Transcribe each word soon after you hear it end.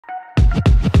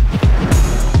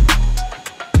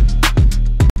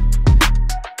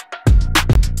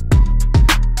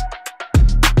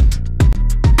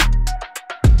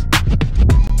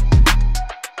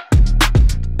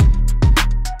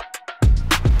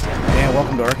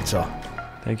welcome to Arkansas.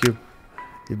 Thank you.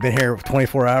 You've been here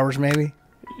 24 hours, maybe?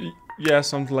 Yeah,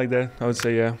 something like that. I would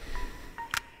say, yeah.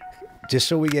 Just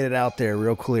so we get it out there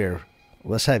real clear,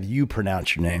 let's have you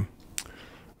pronounce your name.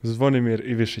 Zvonimir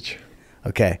Ivišić.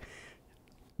 Okay.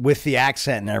 With the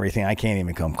accent and everything, I can't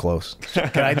even come close.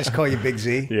 Can I just call you Big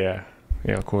Z? Yeah,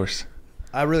 of course.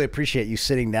 I really appreciate you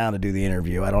sitting down to do the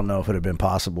interview. I don't know if it would have been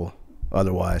possible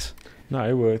otherwise. No,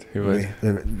 it would.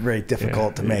 Very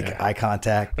difficult to make eye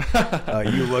contact.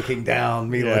 You looking down,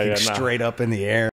 me looking straight up in the air.